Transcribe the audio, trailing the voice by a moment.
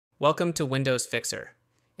Welcome to Windows Fixer.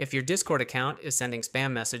 If your Discord account is sending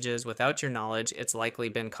spam messages without your knowledge, it's likely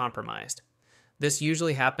been compromised. This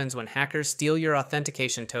usually happens when hackers steal your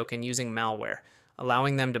authentication token using malware,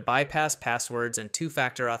 allowing them to bypass passwords and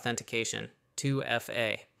two-factor authentication,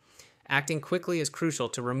 2FA. Acting quickly is crucial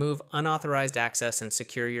to remove unauthorized access and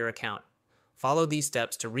secure your account. Follow these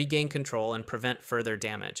steps to regain control and prevent further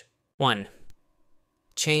damage. 1.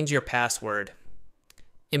 Change your password.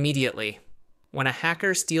 Immediately. When a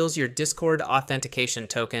hacker steals your Discord authentication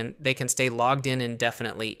token, they can stay logged in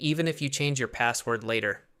indefinitely, even if you change your password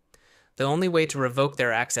later. The only way to revoke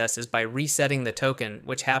their access is by resetting the token,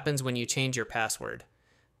 which happens when you change your password.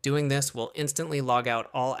 Doing this will instantly log out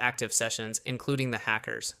all active sessions, including the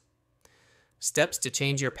hackers. Steps to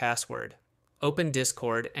change your password. Open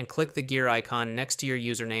Discord and click the gear icon next to your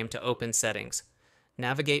username to open settings.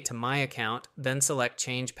 Navigate to My Account, then select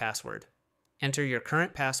Change Password. Enter your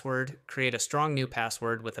current password, create a strong new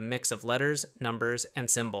password with a mix of letters, numbers, and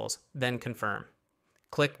symbols, then confirm.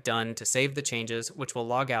 Click Done to save the changes, which will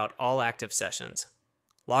log out all active sessions.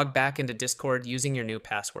 Log back into Discord using your new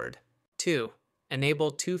password. 2.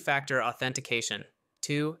 Enable two-factor authentication,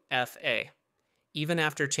 2FA. Even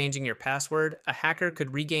after changing your password, a hacker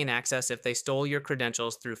could regain access if they stole your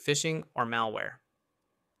credentials through phishing or malware.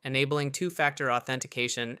 Enabling two-factor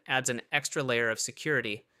authentication adds an extra layer of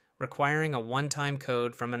security, requiring a one-time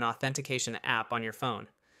code from an authentication app on your phone.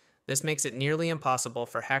 This makes it nearly impossible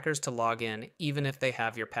for hackers to log in even if they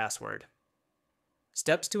have your password.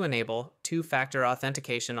 Steps to enable two-factor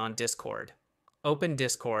authentication on Discord. Open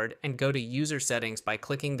Discord and go to User Settings by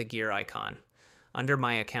clicking the gear icon. Under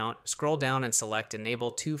My Account, scroll down and select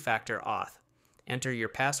Enable Two-Factor Auth. Enter your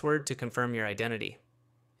password to confirm your identity.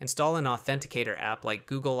 Install an authenticator app like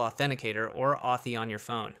Google Authenticator or Authy on your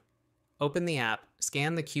phone. Open the app,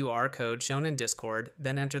 scan the QR code shown in Discord,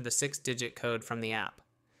 then enter the 6-digit code from the app.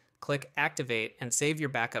 Click Activate and save your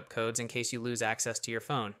backup codes in case you lose access to your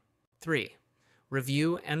phone. 3.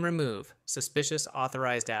 Review and remove suspicious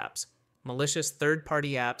authorized apps. Malicious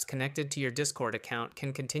third-party apps connected to your Discord account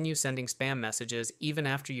can continue sending spam messages even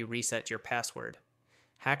after you reset your password.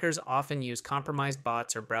 Hackers often use compromised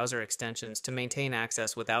bots or browser extensions to maintain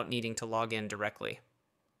access without needing to log in directly.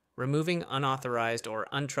 Removing unauthorized or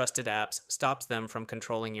untrusted apps stops them from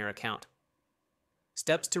controlling your account.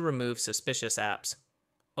 Steps to remove suspicious apps.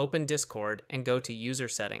 Open Discord and go to User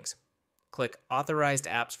Settings. Click Authorized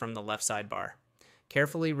Apps from the left sidebar.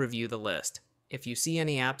 Carefully review the list. If you see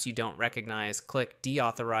any apps you don't recognize, click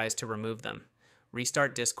Deauthorize to remove them.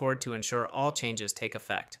 Restart Discord to ensure all changes take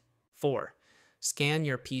effect. 4. Scan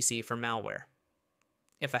your PC for malware.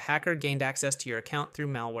 If a hacker gained access to your account through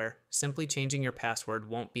malware, simply changing your password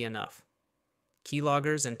won't be enough.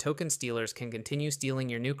 Keyloggers and token stealers can continue stealing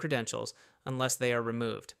your new credentials unless they are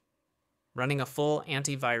removed. Running a full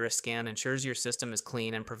antivirus scan ensures your system is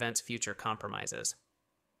clean and prevents future compromises.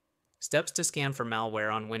 Steps to scan for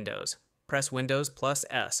malware on Windows. Press Windows plus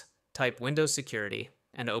S, type Windows Security,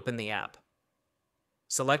 and open the app.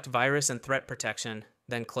 Select Virus and Threat Protection,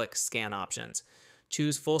 then click Scan Options.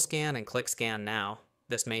 Choose Full Scan and click Scan Now.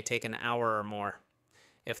 This may take an hour or more.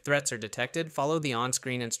 If threats are detected, follow the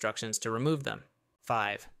on-screen instructions to remove them.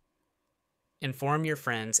 5. Inform your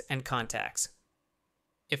friends and contacts.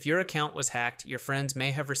 If your account was hacked, your friends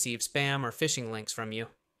may have received spam or phishing links from you.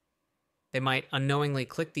 They might unknowingly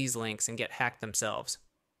click these links and get hacked themselves.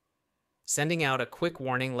 Sending out a quick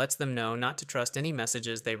warning lets them know not to trust any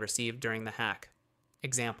messages they received during the hack.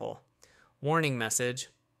 Example: warning message,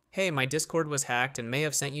 "Hey, my Discord was hacked and may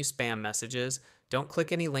have sent you spam messages. Don't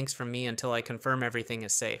click any links from me until I confirm everything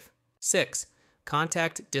is safe." 6.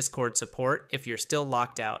 Contact Discord support if you're still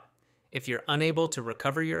locked out. If you're unable to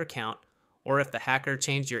recover your account, or if the hacker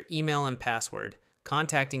changed your email and password,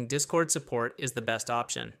 contacting Discord support is the best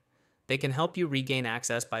option. They can help you regain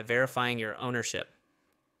access by verifying your ownership.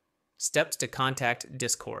 Steps to contact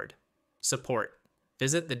Discord. Support.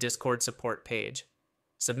 Visit the Discord support page.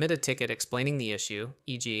 Submit a ticket explaining the issue,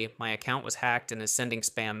 e.g., my account was hacked and is sending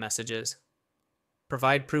spam messages.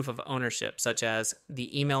 Provide proof of ownership, such as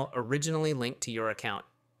the email originally linked to your account,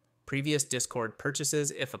 previous Discord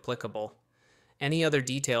purchases if applicable, any other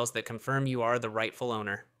details that confirm you are the rightful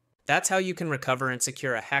owner. That's how you can recover and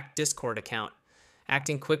secure a hacked Discord account.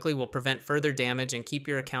 Acting quickly will prevent further damage and keep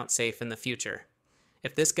your account safe in the future.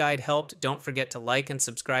 If this guide helped, don't forget to like and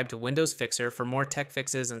subscribe to Windows Fixer for more tech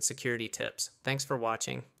fixes and security tips. Thanks for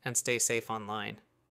watching, and stay safe online.